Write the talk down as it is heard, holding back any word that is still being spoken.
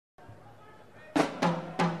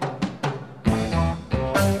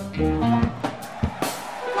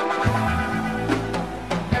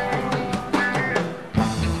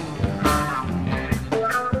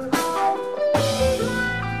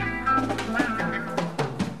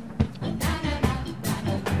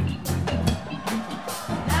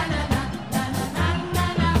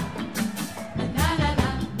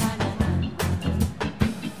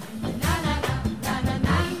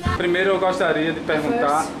Primeiro eu gostaria de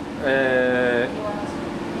perguntar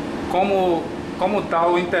como está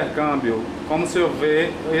o intercâmbio, como o senhor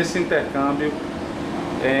vê esse intercâmbio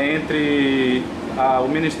entre o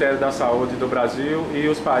Ministério da Saúde do Brasil e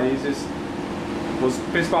os países,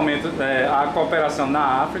 principalmente a cooperação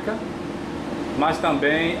na África, mas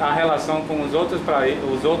também a relação com os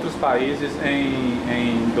outros países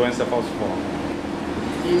em doença falciforme.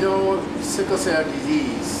 You know, sickle cell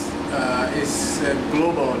disease is a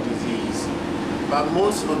global disease, but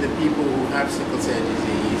most of the people who have sickle cell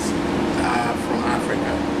disease are from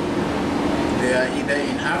Africa. They are either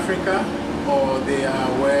in Africa or they are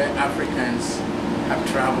where Africans have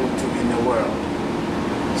traveled to in the world.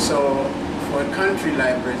 So for a country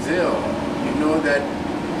like Brazil, you know that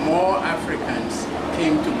more Africans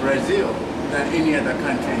came to Brazil than any other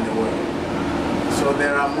country in the world. So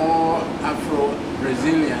there are more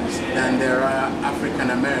Afro-Brazilians than there are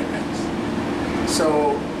African-Americans.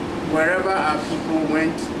 So wherever our people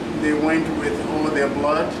went, they went with all their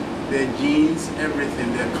blood, their genes,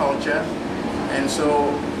 everything, their culture. And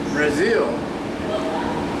so Brazil,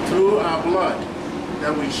 through our blood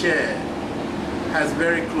that we share, has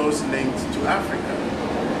very close links to Africa.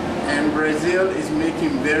 And Brazil is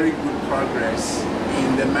making very good progress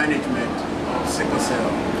in the management of sickle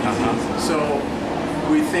cell disease. So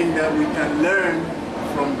we think that we can learn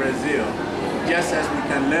from Brazil, just as we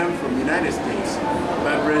can learn from the United States.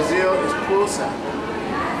 But Brazil is closer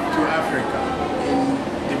to Africa in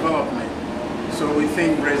development. So we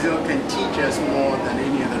think Brazil can teach us more than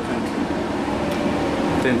any other country.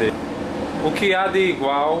 Entender. O que há de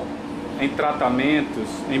igual em tratamentos,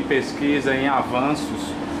 em pesquisa, em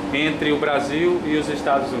avanços entre o Brasil e os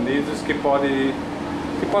Estados Unidos que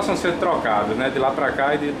possam ser trocados, né, de lá para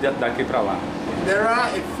cá e daqui para lá? There are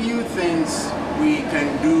a few things we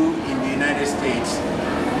can do in the United States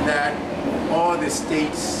that all the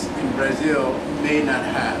states in Brazil may not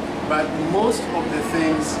have, but most of the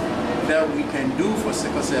things that we can do for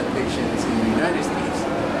sickle cell patients in the United States,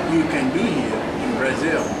 you can do here in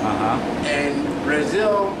Brazil. And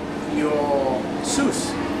Brazil, your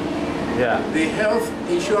SUS, the health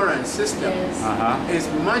insurance system is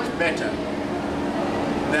much better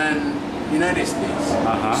than United States.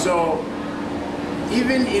 So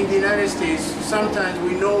even in the United States, sometimes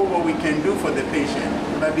we know what we can do for the patient,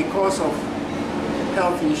 but because of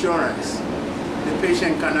health insurance, the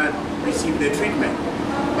patient cannot receive the treatment.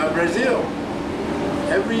 But Brazil,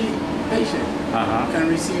 every patient can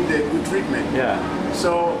receive the good treatment.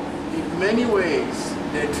 So in many ways,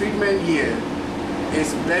 the treatment here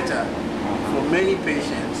is better for many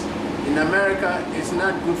patients. In America, it's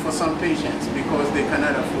not good for some patients because they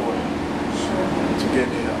cannot afford to get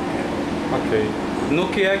the help care. Ok. No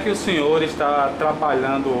que é que o senhor está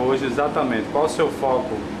trabalhando hoje exatamente? Qual o seu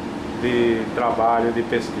foco de trabalho, de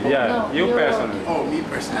pesquisa? You personally? Oh, me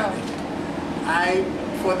personally.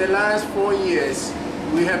 For the last 4 years,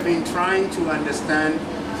 we have been trying to understand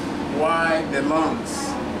why the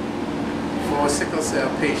lungs for a sickle cell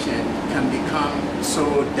patient can become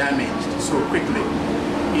so damaged so quickly.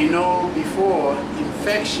 You know, before,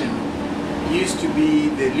 infection used to be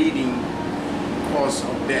the leading cause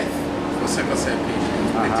of death for sickle cell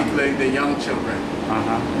patients, particularly the young children.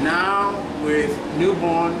 Now, with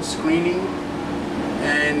newborn screening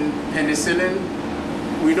and penicillin,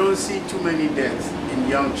 we don't see too many deaths in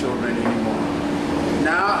young children anymore.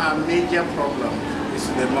 Now, our major problem is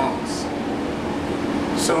the lungs.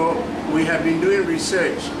 So, we have been doing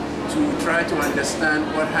research to try to understand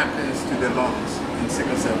what happens to the lungs in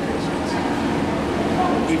sickle cell patients.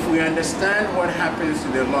 If we understand what happens to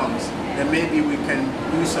the lungs, then maybe we can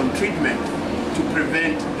do some treatment to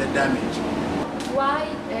prevent the damage. Why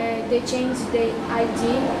they change the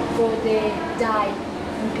ID for the die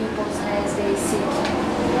in people as they sick?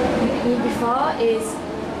 Before is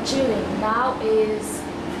children, now is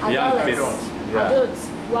adults. Adults.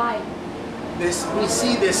 Why? We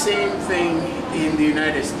see the same thing in the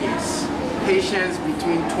United States. Patients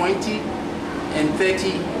between 20 and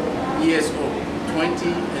 30 years old,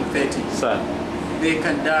 20 and 30, they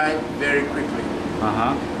can die very quickly.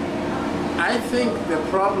 I think the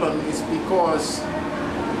problem is because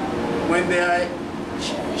when they are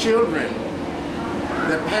children,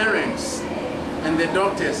 the parents and the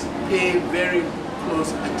doctors pay very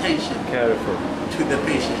close attention to the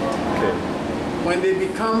patient. When they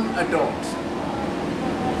become adults,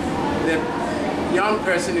 the young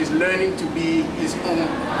person is learning to be his own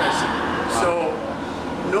person. So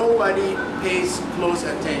nobody pays close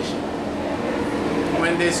attention.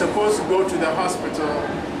 When they're supposed to go to the hospital,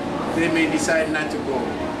 they may decide not to go.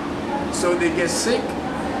 So they get sick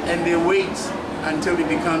and they wait until it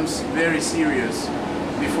becomes very serious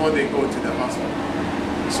before they go to the hospital.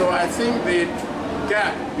 So I think the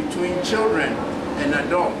gap between children and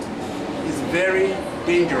adults is very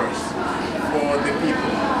dangerous for the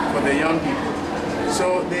people, for the young people.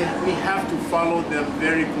 So we have to follow them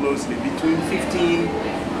very closely between 15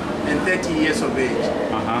 and 30 years of age.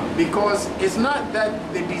 Because it's not that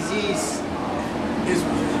the disease is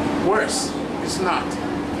worse, it's not.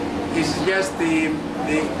 It's just the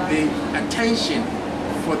attention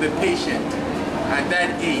for the patient at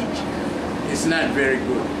that age is not very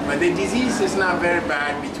good. But the disease is not very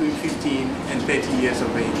bad between 15 and 30 years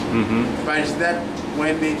of age. But it's that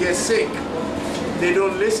when they get sick, they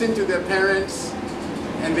don't listen to their parents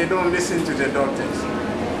and they don't listen to the doctors.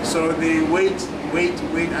 So they wait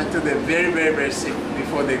until they're very, very, very sick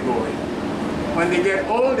before they go in. When they get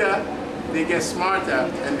older, they get smarter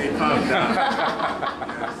and they calm down.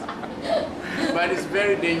 But it's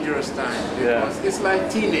very dangerous time because it's like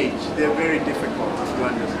teenage. They're very difficult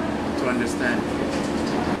to understand.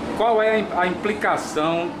 Qual é a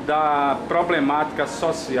implicação da problemática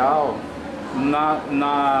social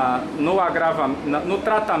no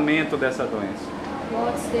tratamento dessa doença?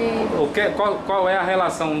 Qual é a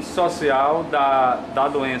relação social da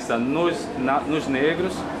doença nos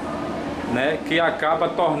negros, né, que acaba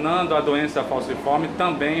tornando a doença falciforme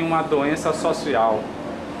também uma doença social,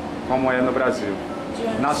 como é no Brasil?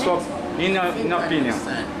 Na sua opinião.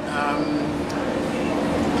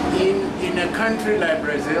 In a country like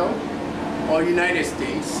Brazil or United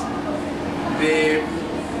States, the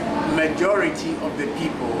majority of the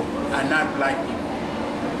people are not black people.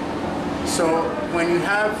 So when you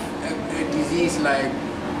have a disease like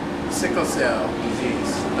sickle cell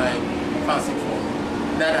disease, like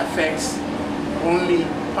falciforme, that affects only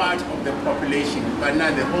part of the population, but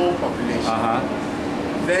not the whole population,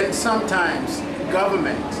 then sometimes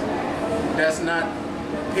government does not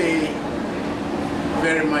pay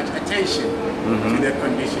very much attention to the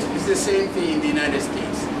condition. It's the same thing in the United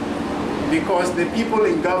States. Because the people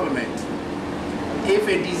in government, if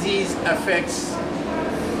a disease affects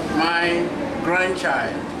my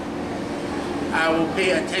grandchild, I will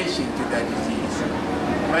pay attention to that disease.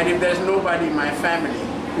 But if there's nobody in my family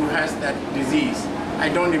who has that disease, I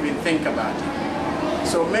don't even think about it.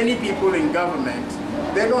 So many people in government,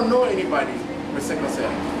 they don't know anybody with sickle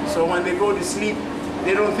cell. So when they go to sleep,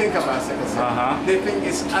 they don't think about sickle cell. They think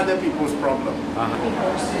it's other people's problem.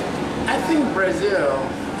 I think Brazil,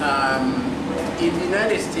 in the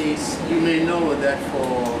United States, you may know that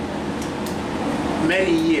for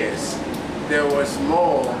many years, there was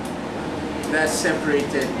law that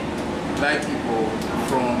separated black people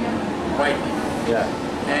from white people.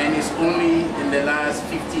 And it's only in the last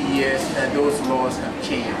 50 years that those laws have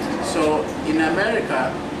changed. So in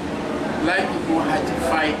America, black people had to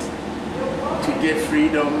fight to get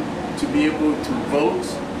freedom, to be able to vote,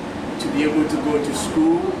 to be able to go to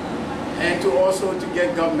school, and to also to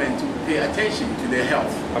get government to pay attention to their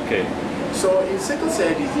health. So in sickle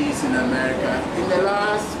cell disease in America, in the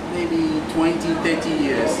last maybe 20, 30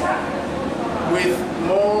 years, with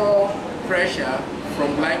more pressure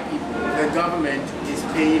from black people, the government is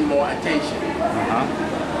paying more attention.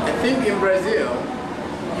 I think in Brazil,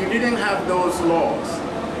 you didn't have those laws.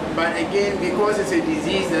 But again, because it's a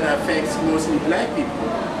disease that affects mostly black people,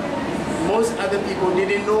 most other people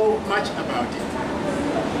didn't know much about it.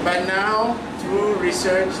 But now, through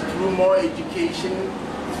research, through more education,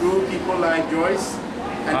 through people like Joyce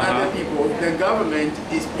and other people, the government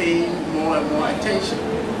is paying more and more attention.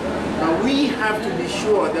 Now we have to be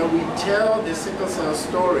sure that we tell the sickle cell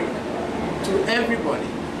story to everybody,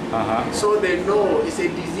 so they know it's a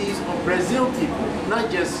disease of Brazil people, not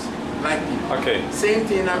just black people. Same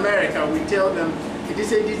thing in America, we tell them it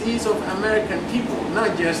is a disease of American people,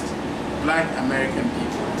 not just black American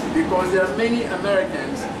people. Because there are many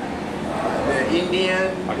Americans, they're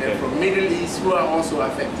Indian, they're from Middle East, who are also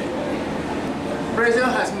affected. Brazil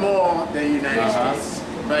has more than the United States,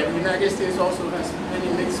 but the United States also has many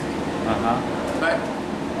mixed people. But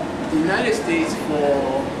the United States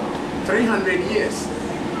for 300 years,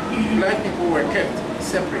 black people were kept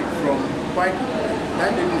separate from white people.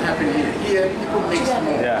 That didn't happen here. Here, people mix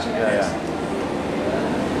more.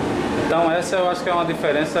 Então essa eu acho que é uma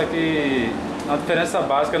diferença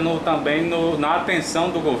básica também na atenção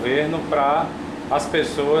do governo para as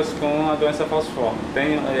pessoas com a doença falciforme.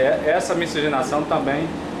 Essa miscigenação também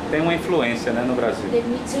tem uma influência, né, no Brasil. The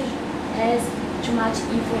mixture has too much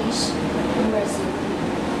influence in Brazil.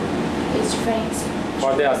 It's different.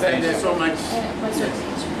 For the attention. There's so much.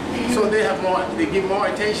 So they give more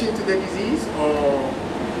attention to the disease, or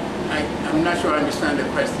I'm not sure I understand the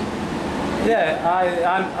question. Yeah,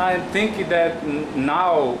 I think that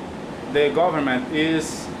now the government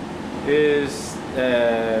is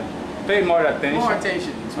pay more attention. More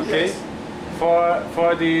attention. Okay. Yes.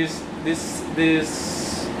 For this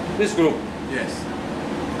group. Yes.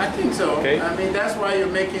 I think so. Okay. I mean, that's why you're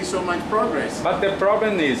making so much progress. But the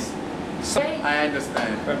problem is, I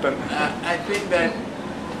understand. I think that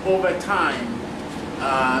over time,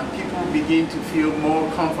 people begin to feel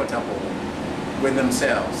more comfortable with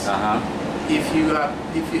themselves. If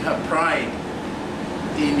you have pride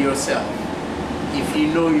in yourself, if you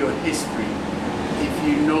know your history, if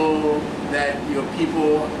you know that your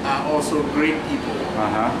people are also great people,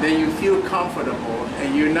 then you feel comfortable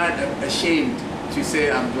and you're not ashamed to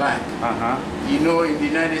say I'm black. You know, in the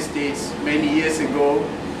United States many years ago,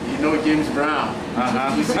 you know James Brown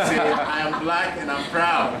used to say, I am black and I'm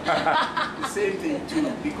proud. The same thing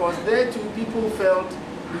too, because there too people felt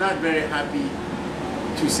not very happy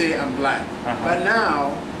to say I'm black. But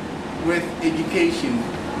now, with education,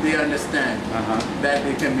 they understand that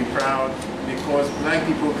they can be proud because black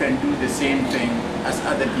people can do the same thing as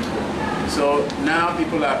other people. So now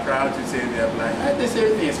people are proud to say they're black. The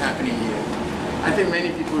same thing is happening here. I think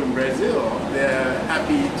many people in Brazil, they're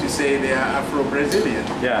happy to say they are Afro-Brazilian.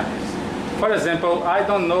 Yeah. For example, I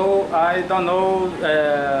don't know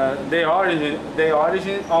the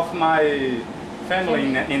origin of my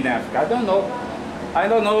family in Africa. I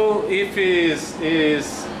don't know if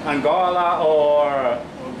it's Angola or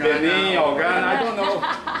Benin or Ghana. I don't know,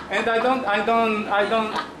 and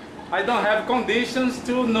I don't have conditions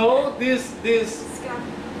to know these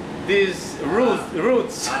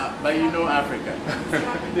roots. But you know Africa.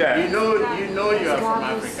 Yeah. You know you are from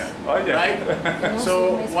Africa. Oh, yeah. Right?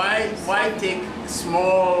 So why take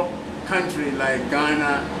small country like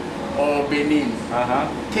Ghana or Benin?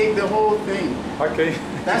 Take the whole thing. Okay.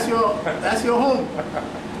 That's your home.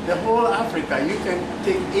 The whole Africa. You can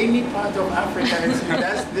take any part of Africa.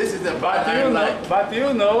 This is the part I like. But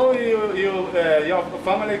you know, your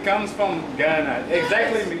family comes from Ghana.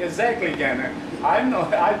 Exactly Ghana. I don't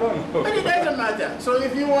know. But it doesn't matter. So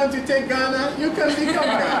if you want to take Ghana, you can become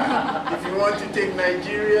Ghana. If you want to take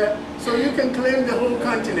Nigeria, so you can claim the whole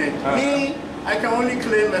continent. Me, I can only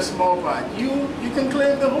claim a small part. You can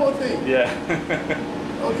claim the whole thing. Yeah.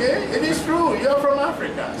 Okay, it is true. You're from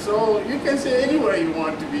Africa, so you can say anywhere you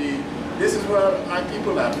want to be. This is where my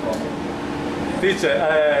people are from.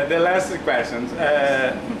 Teacher, the last question.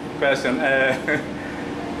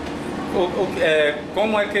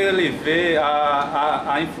 Como é que ele vê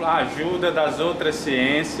a ajuda das outras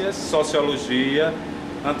ciências, sociologia,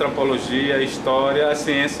 antropologia, história, as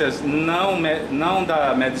ciências não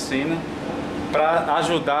da medicina, para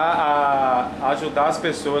ajudar as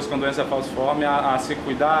pessoas com doença falciforme a se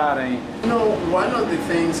cuidarem? You know, one of the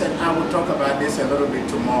things, and I will talk about this a little bit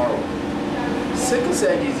tomorrow, sickle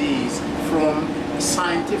cell disease from a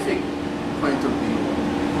scientific point of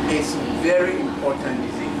view is a very important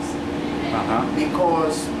disease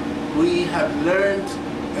because we have learned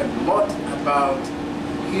a lot about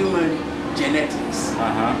human genetics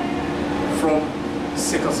from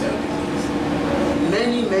sickle cell disease.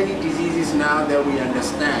 Many diseases now that we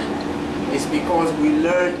understand is because we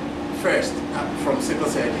learned first from sickle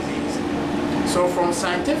cell disease. So from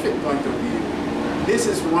scientific point of view, this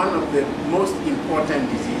is one of the most important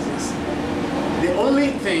diseases. The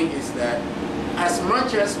only thing is that as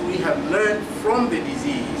much as we have learned from the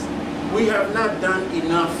disease, we have not done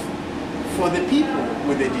enough for the people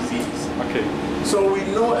with the disease. Okay. So we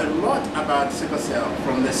know a lot about sickle cell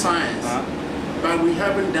from the science, but we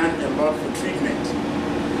haven't done a lot for treatment.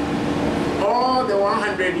 All the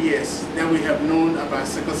 100 years that we have known about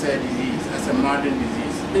sickle cell disease as a modern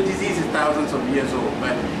disease, the disease is thousands of years old,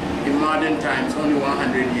 but in modern times, only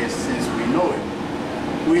 100 years since we know it.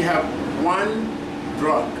 We have one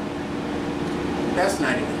drug. That's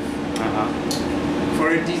not enough. For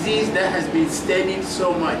a disease that has been studied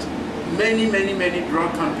so much, many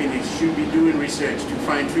drug companies should be doing research to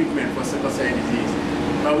find treatment for sickle cell disease.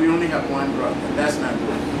 But we only have one drug, and that's not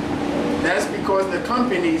good. That's because the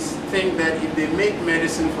companies think that if they make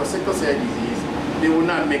medicine for sickle cell disease, they will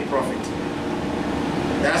not make profit.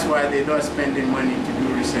 That's why they're not spending money to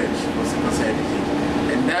do research for sickle cell disease.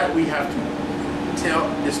 And that we have to tell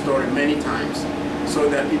the story many times so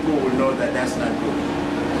that people will know that that's not good.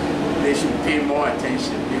 They should pay more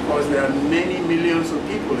attention because there are many millions of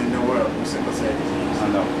people in the world with sickle cell disease. I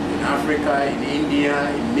know. In Africa, in India,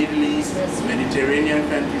 in Middle East, Mediterranean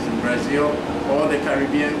countries, in Brazil, all the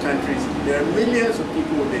Caribbean countries, there are millions of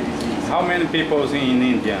people with the disease. How many people in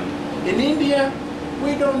India? In India,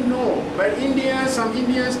 we don't know. But some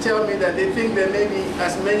Indians tell me that they think there may be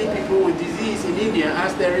as many people with disease in India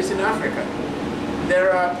as there is in Africa.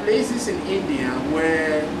 There are places in India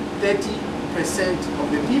where 30%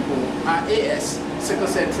 of the people are AS, sickle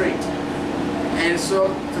cell trait. And so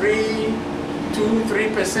 3%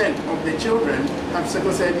 of the children have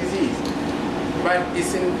sickle cell disease. But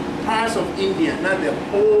it's in parts of India, not the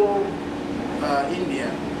whole India.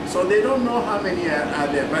 So they don't know how many are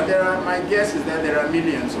there, but my guess is that there are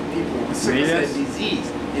millions of people with sickle cell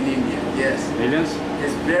disease in India. Yes. Millions?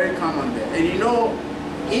 It's very common there. And you know,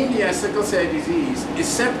 India sickle cell disease is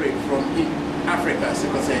separate from Africa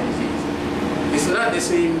sickle cell disease. It's not the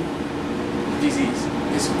same disease.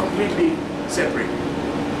 It's completely separate.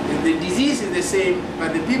 The disease is the same,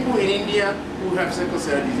 but the people in India who have sickle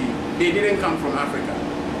cell disease, they didn't come from Africa.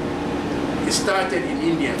 It started in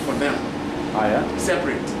India for them. Ah, yeah?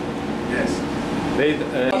 Separate. Yes. The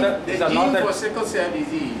gene for sickle cell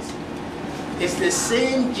disease is the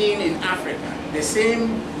same gene in Africa, the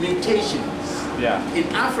same mutations. Yeah. In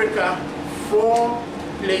Africa, 4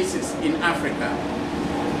 places in Africa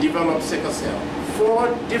develop sickle cell.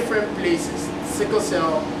 4 different places, sickle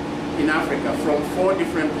cell in Africa from 4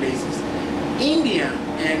 different places. India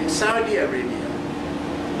and Saudi Arabia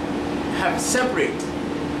have separate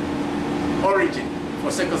origin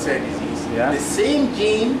for sickle cell disease. Yeah. The same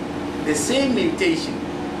gene, the same mutation,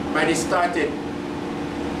 but it started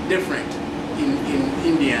different in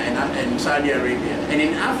India and Saudi Arabia. And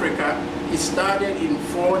in Africa, it started in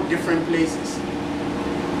 4 different places.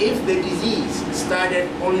 If the disease started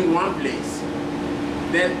only one place,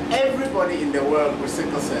 then everybody in the world with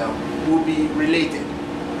sickle cell will be related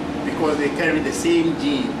because they carry the same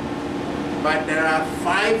gene. But there are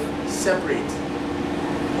 5 separate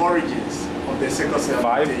origins of the sickle cell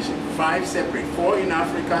mutation. 5 separate, 4 in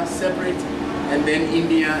Africa separate, and then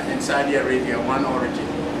India and Saudi Arabia, 1 origin.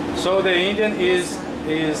 So the Indian is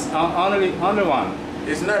only one.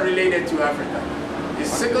 It's not related to Africa. It's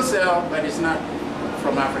sickle cell, but it's not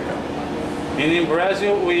from Africa. And in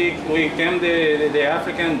Brazil, we came the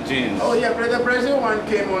African genes. Oh yeah, but the Brazil one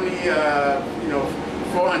came only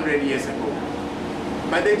 400 years ago.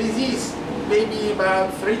 But the disease maybe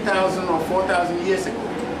about 3,000 or 4,000 years ago.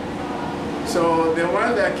 So the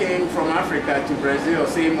one that came from Africa to Brazil,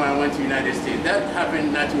 same one went to the United States. That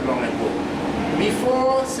happened not too long ago.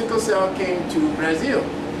 Before sickle cell came to Brazil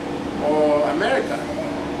or America,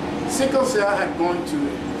 sickle cell had gone to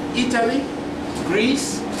Italy,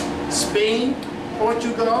 Greece, Spain,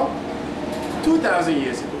 Portugal, 2,000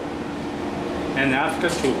 years ago. And Africa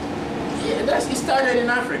too. Yeah, it started in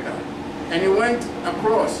Africa. And it went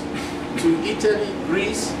across to Italy,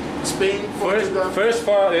 Greece, Spain, Portugal. First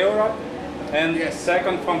for Europe and yes.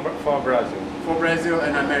 Second for Brazil. For Brazil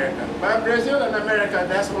and America. But Brazil and America,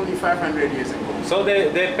 that's only 500 years ago. So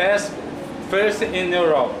they passed first in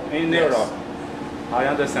Europe. Yes. Europe. I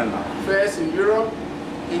understand now. First in Europe,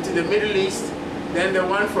 into the Middle East. Then the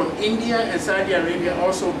one from India and Saudi Arabia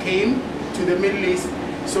also came to the Middle East.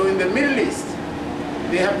 So in the Middle East,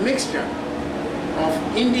 they have mixture of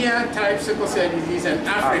India type sickle cell disease and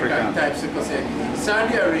Africa type sickle cell disease.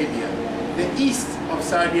 Saudi Arabia, the east of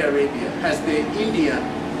Saudi Arabia has the India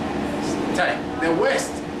type. The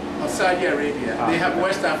west of Saudi Arabia, they have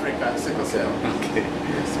West Africa sickle cell. Okay.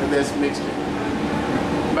 So there's mixture.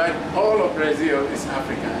 But all of Brazil is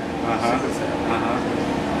African sickle cell.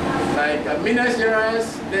 Like Minas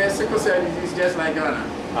Gerais, the sickle cell disease just like Ghana.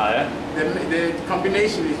 Ah, yeah? The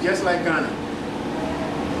combination is just like Ghana.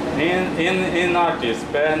 In Northeast,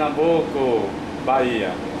 Pernambuco,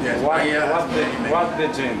 Bahia. Yes, What's the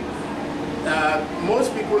gene?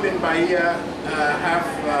 Most people in Bahia have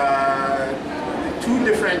 2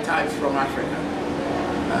 different types from Africa.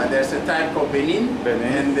 There's a type called Benin,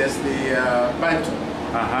 and there's the Bantu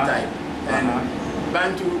type. And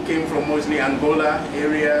Bantu came from mostly Angola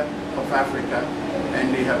area of Africa,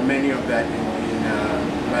 and they have many of that in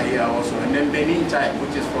Bahia also. And then Benin type,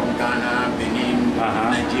 which is from Ghana, Benin,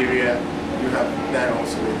 Nigeria, you have that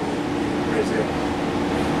also in Brazil.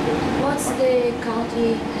 What's the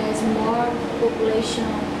country has more population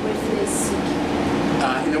with this sick?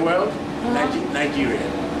 In the world? Nigeria.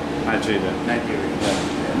 Nigeria.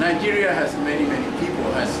 Yeah. Nigeria has many people,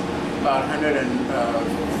 has about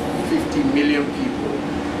 150 million people.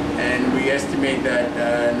 And we estimate that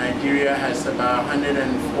Nigeria has about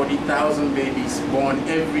 140,000 babies born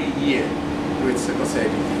every year with sickle cell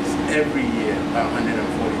disease. Every year, about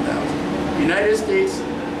 140,000. United States,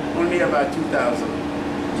 only about 2,000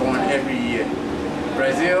 born every year.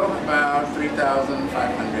 Brazil, about 3,500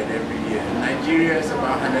 every year. Nigeria is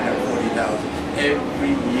about 140,000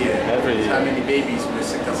 every year. Every year. How many babies with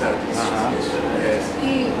sickle cell disease? Yes.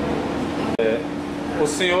 O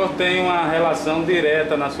senhor tem uma relação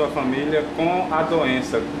direta na sua família com a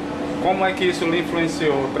doença. Como é que isso lhe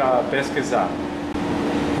influenciou para pesquisar?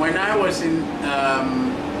 when I was in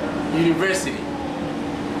university,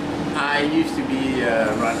 I used to be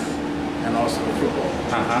a runner and also football.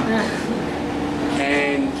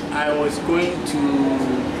 And I was going to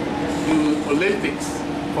do Olympics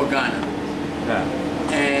for Ghana.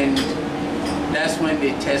 And that's when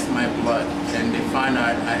they test my blood and they find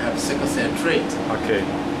out I have sickle cell trait. Okay.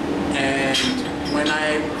 And when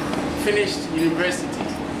I finished university,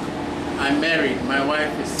 I married. My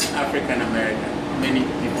wife is African American. Many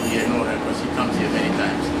people here know her because she comes here many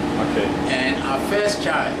times. Okay. And our first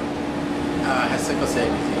child has sickle cell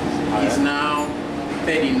disease. He's now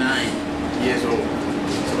 39 years old.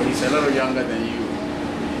 So he's a little younger than you.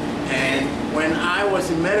 And when I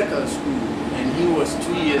was in medical school and he was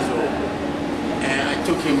 2 years old, and I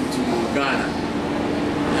took him to Ghana,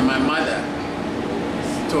 and my mother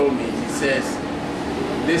told me, he says,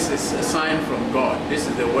 this is a sign from God. This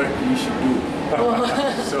is the work you should do.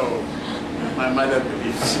 So my mother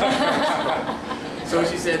believes. So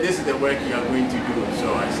she said, this is the work you are going to do.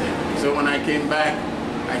 So I said, so when I came back,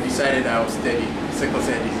 I decided I would study sickle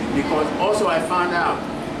cell disease. Because also I found out,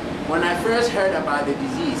 when I first heard about the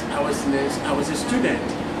disease, I was a student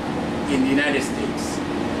in the United States.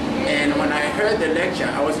 And when I heard the lecture,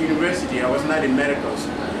 I was in university, I was not in medical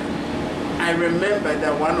school. I remember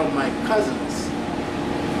that one of my cousins,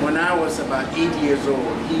 when I was about 8 years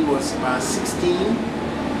old, he was about 16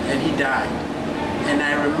 and he died. And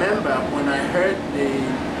I remember when I heard the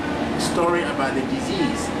story about the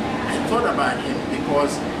disease, I thought about him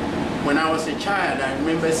because when I was a child, I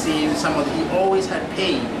remember seeing he always had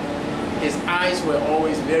pain. His eyes were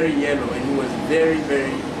always very yellow and he was very,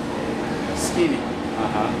 very skinny.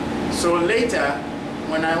 So later,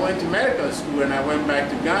 when I went to medical school and I went back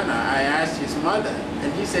to Ghana, I asked his mother,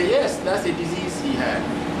 and he said, yes, that's the disease he had.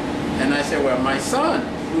 And I said, well, my son,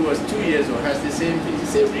 who was 2 years old, has the same thing. He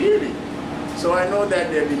said, really? So I know that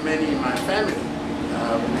there'll be many in my family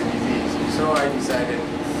with the disease. So I decided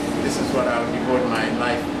this is what I'll devote my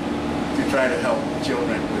life to try to help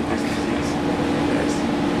children with this disease. Yes.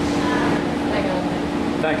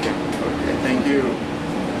 Thank you. Okay, thank you.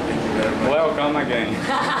 Thank you very much. Welcome again.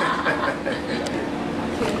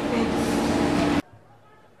 Okay, thank you.